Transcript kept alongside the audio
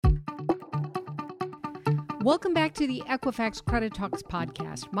Welcome back to the Equifax Credit Talks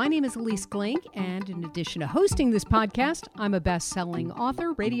podcast. My name is Elise Glink, and in addition to hosting this podcast, I'm a best-selling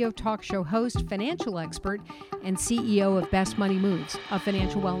author, radio talk show host, financial expert, and CEO of Best Money Moves, a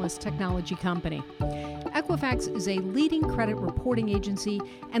financial wellness technology company. Equifax is a leading credit reporting agency,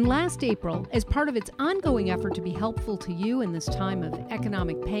 and last April, as part of its ongoing effort to be helpful to you in this time of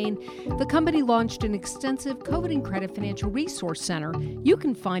economic pain, the company launched an extensive COVID and Credit Financial Resource Center. You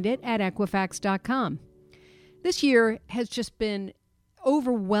can find it at Equifax.com. This year has just been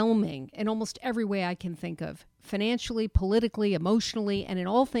overwhelming in almost every way I can think of, financially, politically, emotionally, and in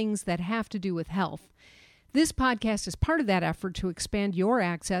all things that have to do with health. This podcast is part of that effort to expand your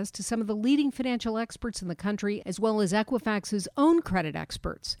access to some of the leading financial experts in the country, as well as Equifax's own credit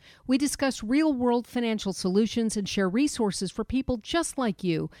experts. We discuss real-world financial solutions and share resources for people just like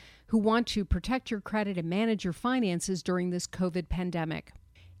you who want to protect your credit and manage your finances during this COVID pandemic.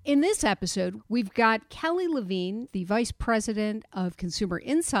 In this episode, we've got Kelly Levine, the Vice President of Consumer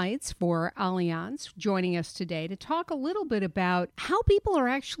Insights for Allianz, joining us today to talk a little bit about how people are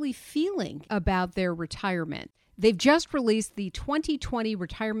actually feeling about their retirement. They've just released the 2020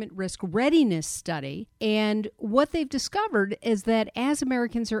 Retirement Risk Readiness Study, and what they've discovered is that as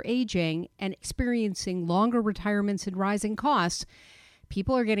Americans are aging and experiencing longer retirements and rising costs,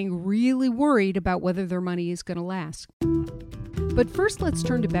 people are getting really worried about whether their money is going to last. But first, let's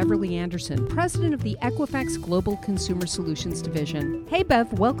turn to Beverly Anderson, president of the Equifax Global Consumer Solutions Division. Hey,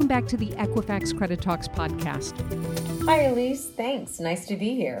 Bev, welcome back to the Equifax Credit Talks podcast. Hi, Elise. Thanks. Nice to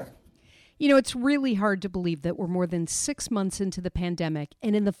be here. You know, it's really hard to believe that we're more than 6 months into the pandemic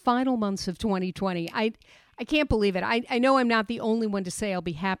and in the final months of 2020. I can't believe it. I know I'm not the only one to say I'll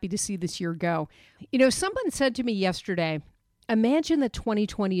be happy to see this year go. You know, someone said to me yesterday, imagine that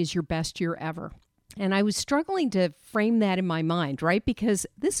 2020 is your best year ever. And I was struggling to frame that in my mind, right? Because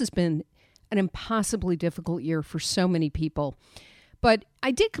this has been an impossibly difficult year for so many people. But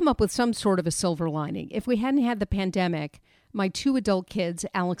I did come up with some sort of a silver lining. If we hadn't had the pandemic, my two adult kids,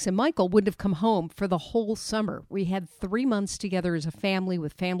 Alex and Michael, wouldn't have come home for the whole summer. We had 3 months together as a family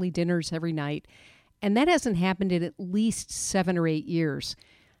with family dinners every night. And that hasn't happened in at least 7 or 8 years.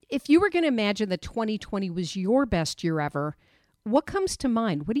 If you were going to imagine that 2020 was your best year ever, what comes to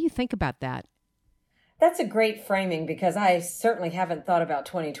mind? What do you think about that? That's a great framing because I certainly haven't thought about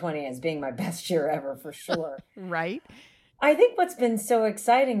 2020 as being my best year ever, for sure. Right. I think what's been so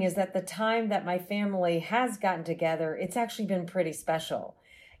exciting is that the time that my family has gotten together, it's actually been pretty special.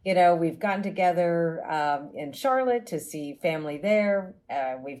 You know, we've gotten together in Charlotte to see family there.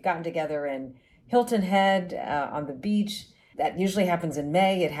 We've gotten together in Hilton Head on the beach. That usually happens in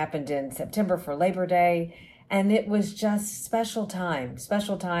May. It happened in September for Labor Day. And it was just special time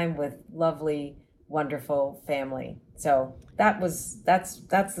with lovely, wonderful family. So that's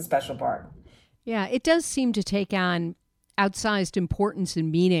the special part. Yeah, it does seem to take on outsized importance and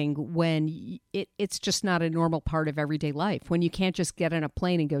meaning when it's just not a normal part of everyday life, when you can't just get on a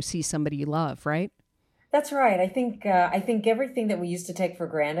plane and go see somebody you love, right? That's right. I think everything that we used to take for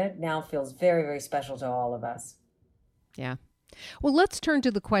granted now feels very, very special to all of us. Yeah. Well, let's turn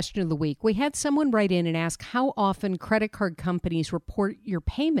to the question of the week. We had someone write in and ask how often credit card companies report your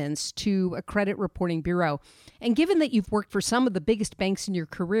payments to a credit reporting bureau. And given that you've worked for some of the biggest banks in your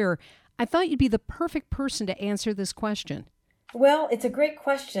career, I thought you'd be the perfect person to answer this question. Well, it's a great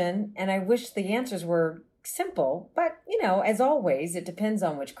question, and I wish the answers were simple. But, you know, as always, it depends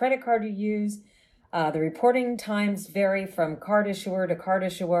on which credit card you use. The reporting times vary from card issuer to card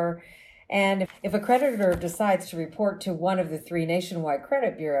issuer. And if a creditor decides to report to one of the 3 nationwide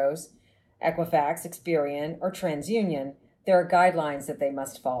credit bureaus, Equifax, Experian, or TransUnion, there are guidelines that they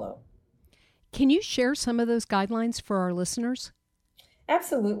must follow. Can you share some of those guidelines for our listeners?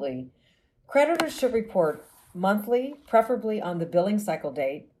 Absolutely. Creditors should report monthly, preferably on the billing cycle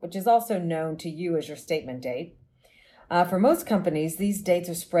date, which is also known to you as your statement date. For most companies, these dates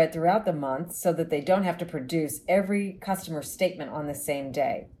are spread throughout the month so that they don't have to produce every customer statement on the same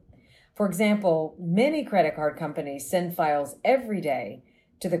day. For example, many credit card companies send files every day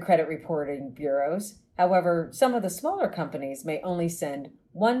to the credit reporting bureaus. However, some of the smaller companies may only send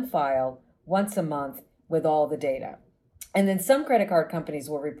one file once a month with all the data. And then some credit card companies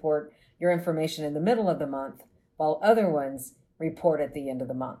will report your information in the middle of the month, while other ones report at the end of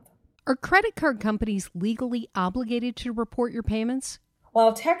the month. Are credit card companies legally obligated to report your payments?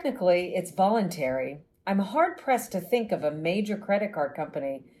 While technically it's voluntary, I'm hard-pressed to think of a major credit card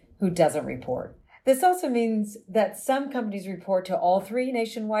company who doesn't report. This also means that some companies report to all 3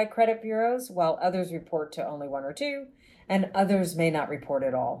 nationwide credit bureaus, while others report to only 1 or 2, and others may not report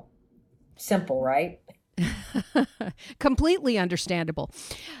at all. Simple, right? Completely understandable.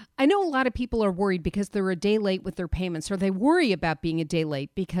 I know a lot of people are worried because they're a day late with their payments, or they worry about being a day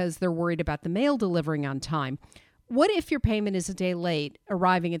late because they're worried about the mail delivering on time. What if your payment is a day late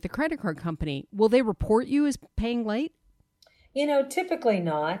arriving at the credit card company? Will they report you as paying late? Typically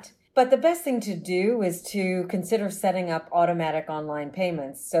not. But the best thing to do is to consider setting up automatic online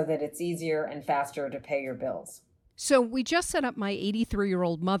payments so that it's easier and faster to pay your bills. So we just set up my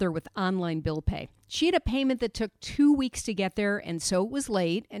 83-year-old mother with online bill pay. She had a payment that took 2 weeks to get there, and so it was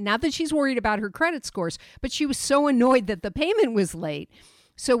late. And not that she's worried about her credit scores, but she was so annoyed that the payment was late.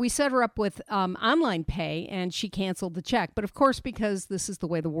 So we set her up with online pay, and she canceled the check. But of course, because this is the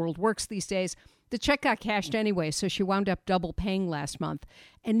way the world works these days, the check got cashed anyway, so she wound up double paying last month.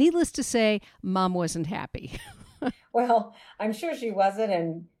 And needless to say, Mom wasn't happy. Well, I'm sure she wasn't,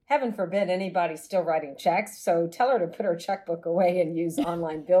 and heaven forbid anybody's still writing checks. So tell her to put her checkbook away and use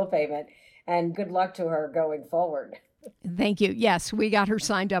online bill payment. And good luck to her going forward. Thank you. Yes, we got her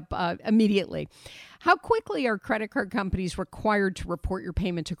signed up immediately. How quickly are credit card companies required to report your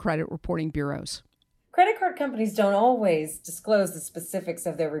payment to credit reporting bureaus? Credit card companies don't always disclose the specifics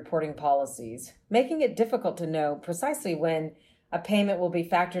of their reporting policies, making it difficult to know precisely when a payment will be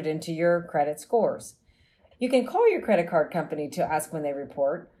factored into your credit scores. You can call your credit card company to ask when they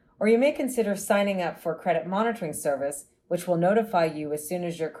report, or you may consider signing up for a credit monitoring service, which will notify you as soon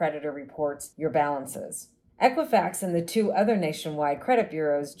as your creditor reports your balances. Equifax and the 2 other nationwide credit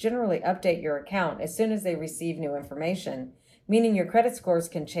bureaus generally update your account as soon as they receive new information, meaning your credit scores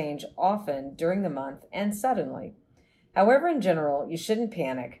can change often during the month and suddenly. However, in general, you shouldn't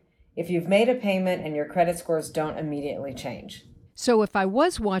panic if you've made a payment and your credit scores don't immediately change. So if I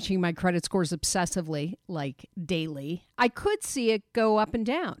was watching my credit scores obsessively, like daily, I could see it go up and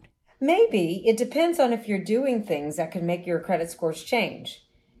down. Maybe. It depends on if you're doing things that can make your credit scores change.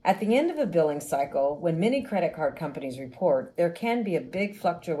 At the end of a billing cycle, when many credit card companies report, there can be a big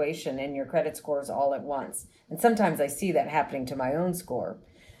fluctuation in your credit scores all at once. And sometimes I see that happening to my own score.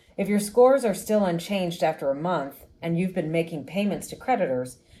 If your scores are still unchanged after a month and you've been making payments to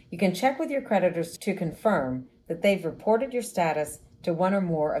creditors, you can check with your creditors to confirm that they've reported your status to one or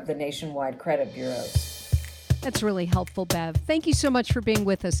more of the nationwide credit bureaus. That's really helpful, Bev. Thank you so much for being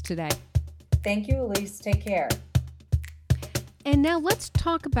with us today. Thank you, Elise. Take care. And now let's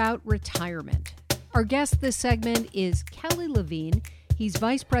talk about retirement. Our guest this segment is Kelly Levine. He's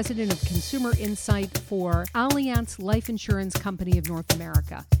Vice President of Consumer Insight for Allianz Life Insurance Company of North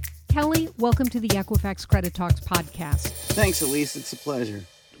America. Kelly, welcome to the Equifax Credit Talks podcast. Thanks, Elise. It's a pleasure.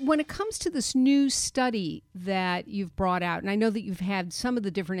 When it comes to this new study that you've brought out, and I know that you've had some of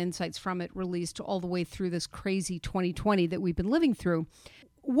the different insights from it released all the way through this crazy 2020 that we've been living through,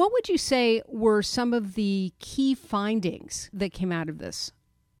 what would you say were some of the key findings that came out of this?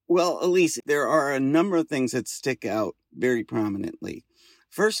 Well, Elise, there are a number of things that stick out very prominently.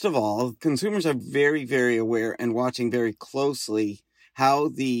 First of all, consumers are very, very aware and watching very closely how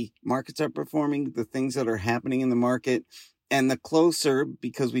the markets are performing, the things that are happening in the market, and the closer,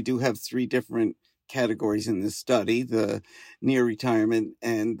 because we do have 3 different categories in this study, the near retirement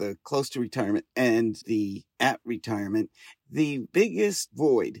and the close to retirement and the at retirement. The biggest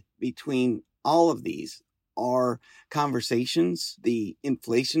void between all of these are conversations, the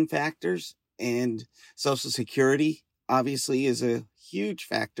inflation factors, and Social Security obviously is a huge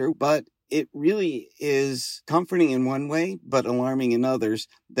factor, but it really is comforting in one way, but alarming in others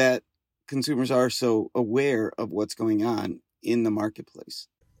that consumers are so aware of what's going on in the marketplace.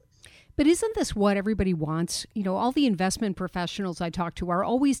 But isn't this what everybody wants? You know, all the investment professionals I talk to are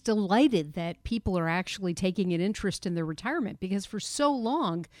always delighted that people are actually taking an interest in their retirement, because for so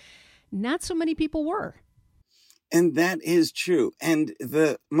long, not so many people were. And that is true. And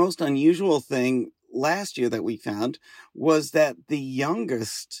the most unusual thing last year that we found was that the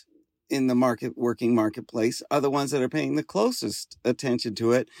youngest in the working marketplace are the ones that are paying the closest attention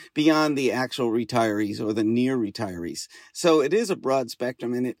to it beyond the actual retirees or the near retirees. So it is a broad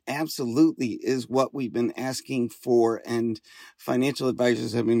spectrum, and it absolutely is what we've been asking for, and financial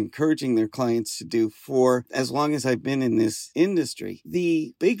advisors have been encouraging their clients to do for as long as I've been in this industry.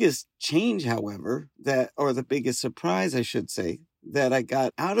 The biggest change, however, the biggest surprise, I should say, that I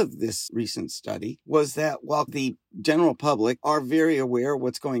got out of this recent study was that while the general public are very aware of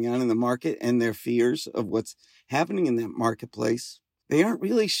what's going on in the market and their fears of what's happening in that marketplace, they aren't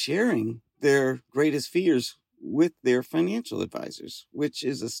really sharing their greatest fears with their financial advisors, which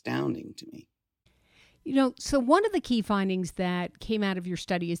is astounding to me. You know, so one of the key findings that came out of your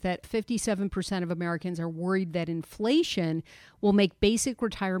study is that 57% of Americans are worried that inflation will make basic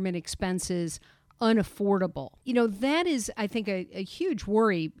retirement expenses unaffordable. That is, I think, a huge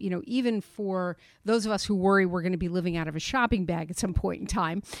worry, even for those of us who worry we're going to be living out of a shopping bag at some point in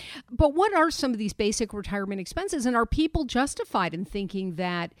time. But what are some of these basic retirement expenses? And are people justified in thinking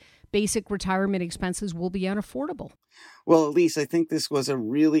that basic retirement expenses will be unaffordable? Well, Elise, I think this was a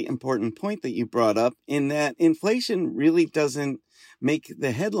really important point that you brought up, in that inflation really doesn't make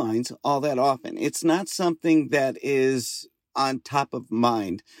the headlines all that often. It's not something that is on top of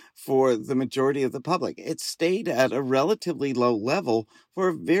mind for the majority of the public. It stayed at a relatively low level for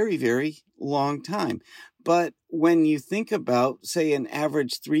a very, very long time. But when you think about, say, an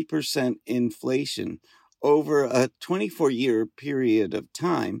average 3% inflation over a 24-year period of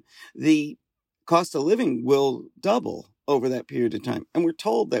time, the cost of living will double over that period of time. And we're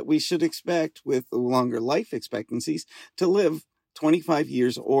told that we should expect, with longer life expectancies, to live 25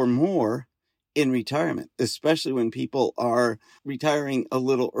 years or more in retirement, especially when people are retiring a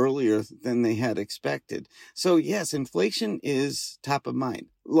little earlier than they had expected. So yes, inflation is top of mind.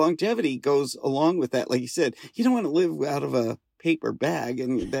 Longevity goes along with that. Like you said, you don't want to live out of a paper bag,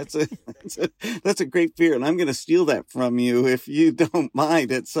 and that's a great fear. And I'm going to steal that from you if you don't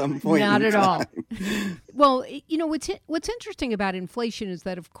mind at some point. Not at all. Well, what's interesting about inflation is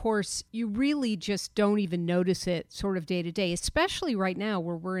that, of course, you really just don't even notice it sort of day to day, especially right now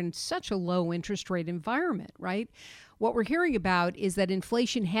where we're in such a low interest rate environment, right? What we're hearing about is that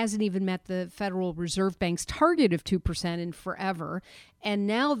inflation hasn't even met the Federal Reserve Bank's target of 2% in forever. And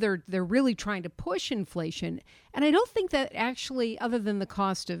now they're really trying to push inflation. And I don't think that actually, other than the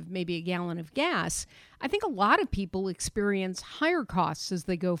cost of maybe a gallon of gas, I think a lot of people experience higher costs as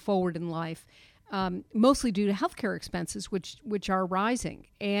they go forward in life, mostly due to healthcare expenses, which are rising.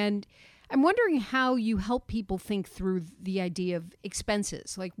 And I'm wondering how you help people think through the idea of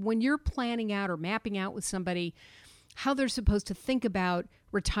expenses. Like when you're planning out or mapping out with somebody how they're supposed to think about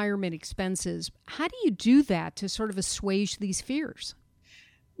retirement expenses, how do you do that to sort of assuage these fears?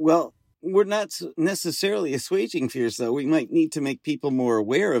 Well, we're not necessarily assuaging fears, though. We might need to make people more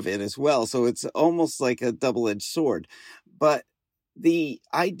aware of it as well. So it's almost like a double-edged sword. But the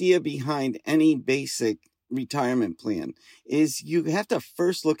idea behind any basic retirement plan is you have to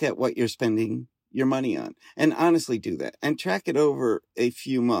first look at what you're spending your money on and honestly do that and track it over a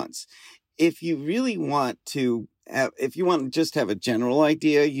few months. If you really want to just have a general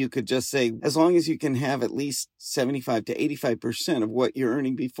idea, you could just say, as long as you can have at least 75 to 85% of what you're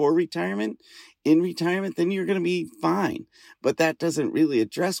earning before retirement, in retirement, then you're going to be fine. But that doesn't really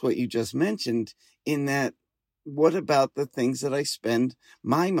address what you just mentioned, in that, what about the things that I spend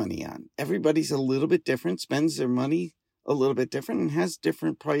my money on? Everybody's a little bit different, spends their money a little bit different, and has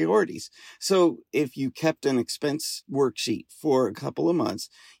different priorities. So if you kept an expense worksheet for a couple of months,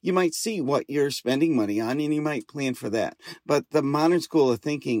 you might see what you're spending money on and you might plan for that. But the modern school of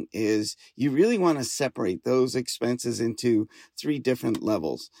thinking is you really want to separate those expenses into 3 different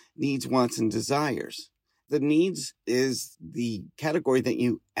levels: needs, wants, and desires. The needs is the category that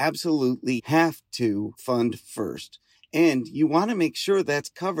you absolutely have to fund first. And you want to make sure that's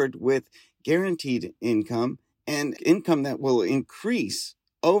covered with guaranteed income and income that will increase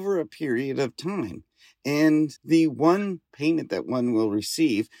over a period of time. And the one payment that one will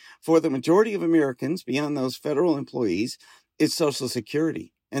receive for the majority of Americans, beyond those federal employees, is Social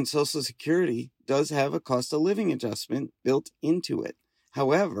Security. And Social Security does have a cost of living adjustment built into it.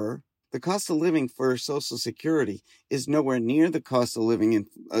 However, the cost of living for Social Security is nowhere near the cost of living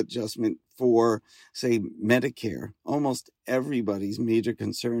adjustment for, say, Medicare. Almost everybody's major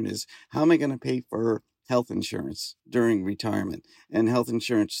concern is, how am I going to pay for health insurance during retirement? And health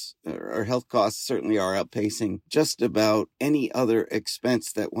insurance or health costs certainly are outpacing just about any other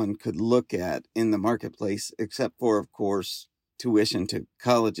expense that one could look at in the marketplace, except for, of course, tuition to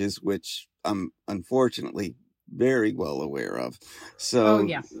colleges, which I'm unfortunately very well aware of. So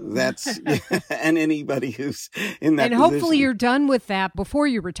that's, and anybody who's in that and position. Hopefully you're done with that before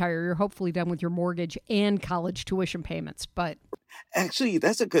you retire. You're hopefully done with your mortgage and college tuition payments. But actually,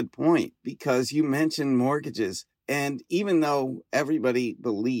 that's a good point, because you mentioned mortgages. And even though everybody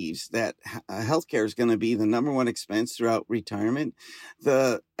believes that healthcare is going to be the number one expense throughout retirement,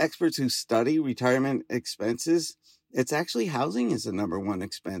 the experts who study retirement expenses, it's actually housing is the number one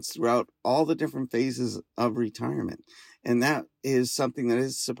expense throughout all the different phases of retirement. And that is something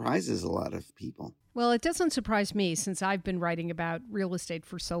that surprises a lot of people. Well, it doesn't surprise me, since I've been writing about real estate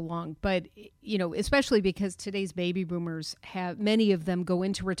for so long. But, especially because today's baby boomers many of them go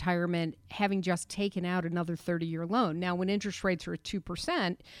into retirement having just taken out another 30-year loan. Now, when interest rates are at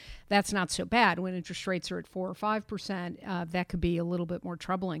 2%, that's not so bad. When interest rates are at 4 or 5%, that could be a little bit more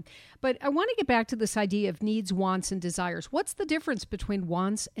troubling. But I want to get back to this idea of needs, wants, and desires. What's the difference between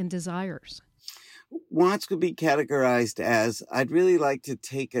wants and desires? Wants could be categorized as, I'd really like to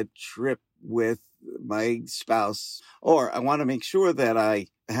take a trip with my spouse, or I want to make sure that I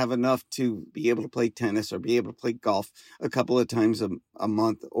have enough to be able to play tennis or be able to play golf a couple of times a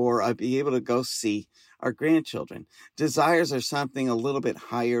month, or I'd be able to go see our grandchildren. Desires are something a little bit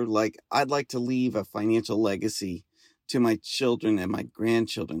higher, like I'd like to leave a financial legacy to my children and my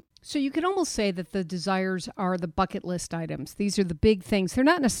grandchildren. So you could almost say that the desires are the bucket list items. These are the big things. They're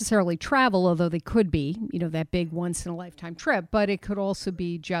not necessarily travel, although they could be, that big once-in-a-lifetime trip, but it could also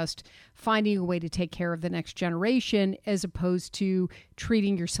be just finding a way to take care of the next generation as opposed to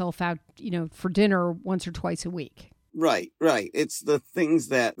treating yourself out, for dinner once or twice a week. Right. It's the things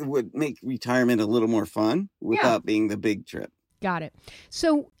that would make retirement a little more fun without being the big trip. Got it.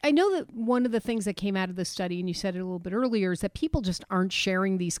 So I know that one of the things that came out of the study, and you said it a little bit earlier, is that people just aren't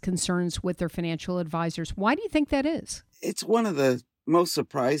sharing these concerns with their financial advisors. Why do you think that is? It's one of the most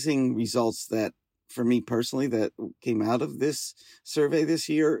surprising results that, for me personally, that came out of this survey this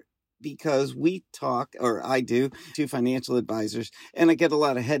year, because we talk, or I do, to financial advisors, and I get a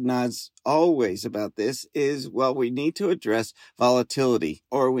lot of head nods always about this, is, well, we need to address volatility,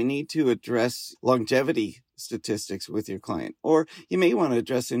 or we need to address longevity statistics with your client, or you may want to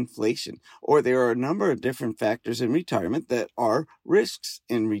address inflation, or there are a number of different factors in retirement that are risks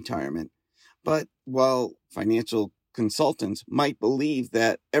in retirement. But while financial consultants might believe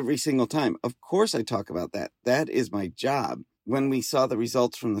that every single time, of course I talk about that. That is my job. When we saw the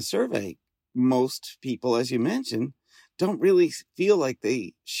results from the survey, most people, as you mentioned, don't really feel like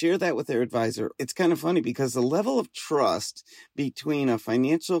they share that with their advisor. It's kind of funny because the level of trust between a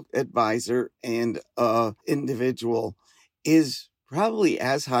financial advisor and an individual is probably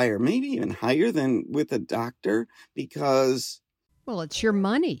as high, or maybe even higher, than with a doctor, because... Well, it's your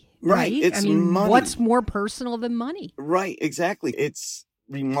money, right? It's money. What's more personal than money? Right, exactly. It's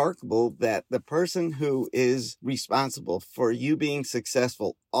remarkable that the person who is responsible for you being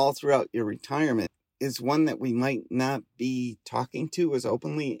successful all throughout your retirement is one that we might not be talking to as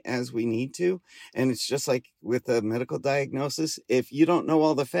openly as we need to. And it's just like with a medical diagnosis. If you don't know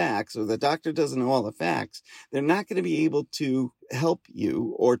all the facts, or the doctor doesn't know all the facts, they're not going to be able to help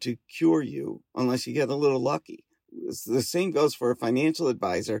you or to cure you unless you get a little lucky. The same goes for a financial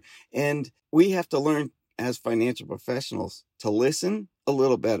advisor. And we have to learn as financial professionals to listen a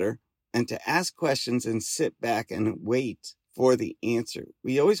little better and to ask questions and sit back and wait for the answer.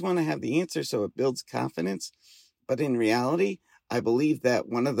 We always want to have the answer so it builds confidence. But in reality, I believe that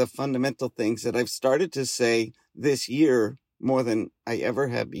one of the fundamental things that I've started to say this year more than I ever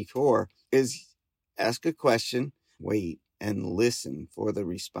have before is ask a question, wait, and listen for the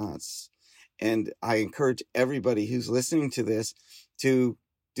response. And I encourage everybody who's listening to this to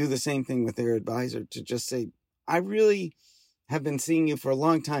do the same thing with their advisor, to just say, I really have been seeing you for a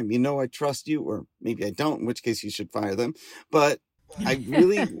long time. I trust you, or maybe I don't, in which case you should fire them. But I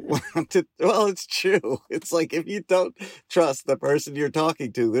really want to, well, it's true. It's like, if you don't trust the person you're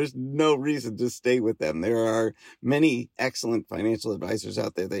talking to, there's no reason to stay with them. There are many excellent financial advisors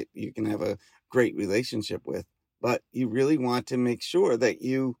out there that you can have a great relationship with, but you really want to make sure that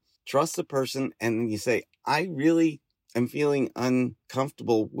you trust the person, and you say, I really am feeling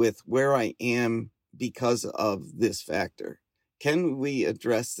uncomfortable with where I am because of this factor. Can we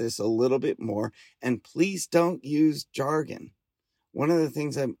address this a little bit more? And please don't use jargon. One of the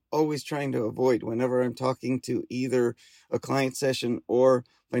things I'm always trying to avoid whenever I'm talking to either a client session or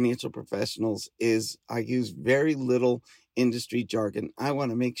financial professionals is I use very little industry jargon. I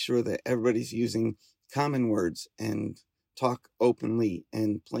want to make sure that everybody's using common words and talk openly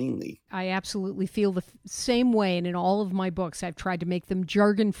and plainly. I absolutely feel the same way. And in all of my books, I've tried to make them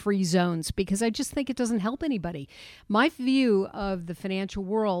jargon-free zones because I just think it doesn't help anybody. My view of the financial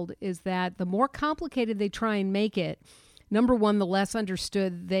world is that the more complicated they try and make it, number one, the less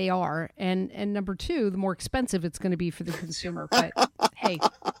understood they are. And number two, the more expensive it's going to be for the consumer. But hey,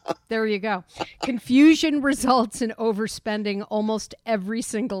 there you go. Confusion results in overspending almost every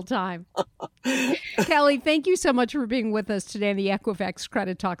single time. Kelly, thank you so much for being with us today on the Equifax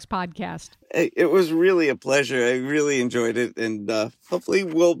Credit Talks podcast. It was really a pleasure. I really enjoyed it. And hopefully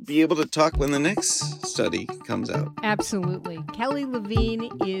we'll be able to talk when the next study comes out. Absolutely. Kelly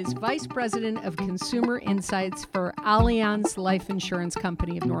Levine is Vice President of Consumer Insights for Allianz Life Insurance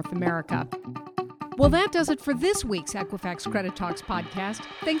Company of North America. Well, that does it for this week's Equifax Credit Talks podcast.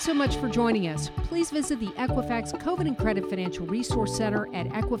 Thanks so much for joining us. Please visit the Equifax COVID and Credit Financial Resource Center at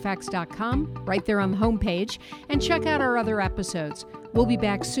Equifax.com, right there on the homepage, and check out our other episodes. We'll be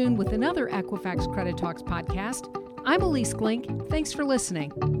back soon with another Equifax Credit Talks podcast. I'm Elise Glink. Thanks for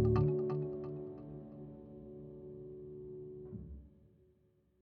listening.